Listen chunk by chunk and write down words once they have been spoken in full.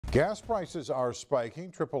Gas prices are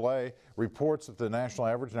spiking. AAA reports that the national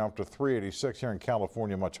average now up to $3.86 here in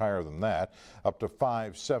California, much higher than that, up to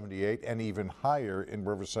 $5.78 and even higher in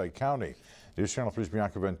Riverside County. News Channel 3's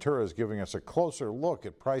Bianca Ventura is giving us a closer look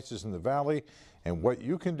at prices in the valley and what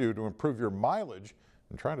you can do to improve your mileage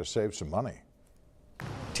and try to save some money.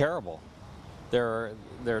 Terrible. They're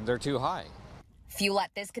too high. Fuel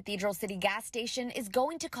at this Cathedral City gas station is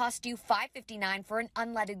going to cost you $5.59 for an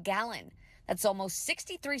unleaded gallon. That's almost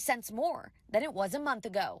 63 cents more than it was a month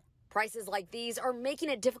ago. Prices like these are making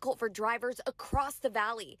it difficult for drivers across the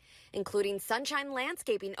valley, including Sunshine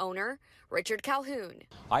Landscaping owner Richard Calhoun.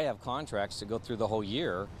 I have contracts to go through the whole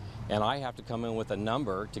year, and I have to come in with a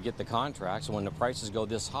number to get the contracts. When the prices go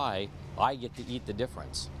this high, I get to eat the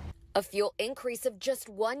difference. A fuel increase of just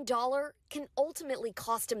 $1 can ultimately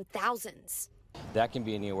cost him thousands. That can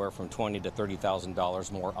be anywhere from $20,000 to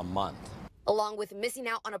 $30,000 more a month. Along with missing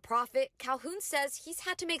out on a profit, Calhoun says he's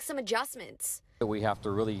had to make some adjustments. We have to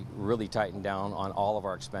really tighten down on all of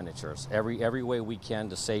our expenditures. Every way we can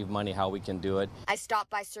to save money, how we can do it. I stopped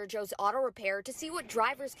by Sergio's Auto Repair to see what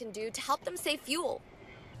drivers can do to help them save fuel.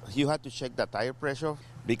 You have to check the tire pressure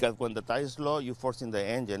because when the tire is low, you're forcing the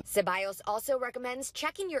engine. Ceballos also recommends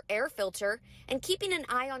checking your air filter and keeping an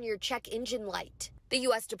eye on your check engine light. The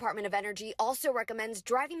U.S. Department of Energy also recommends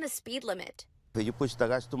driving the speed limit. If you push the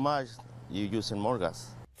gas too much, you're using more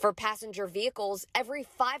gas. For passenger vehicles, every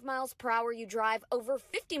 5 miles per hour you drive over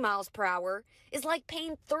 50 miles per hour is like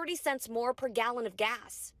paying 30 cents more per gallon of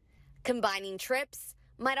gas. Combining trips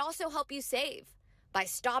might also help you save by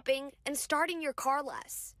stopping and starting your car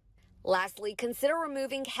less. Lastly, consider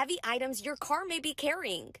removing heavy items your car may be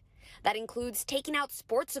carrying. That includes taking out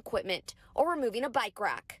sports equipment or removing a bike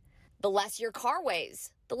rack. The less your car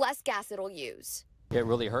weighs, the less gas it'll use. It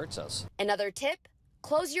really hurts us. Another tip,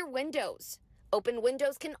 close your windows. Open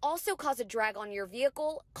windows can also cause a drag on your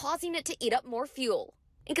vehicle, causing it to eat up more fuel.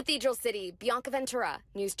 In Cathedral City, Bianca Ventura,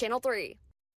 News Channel 3.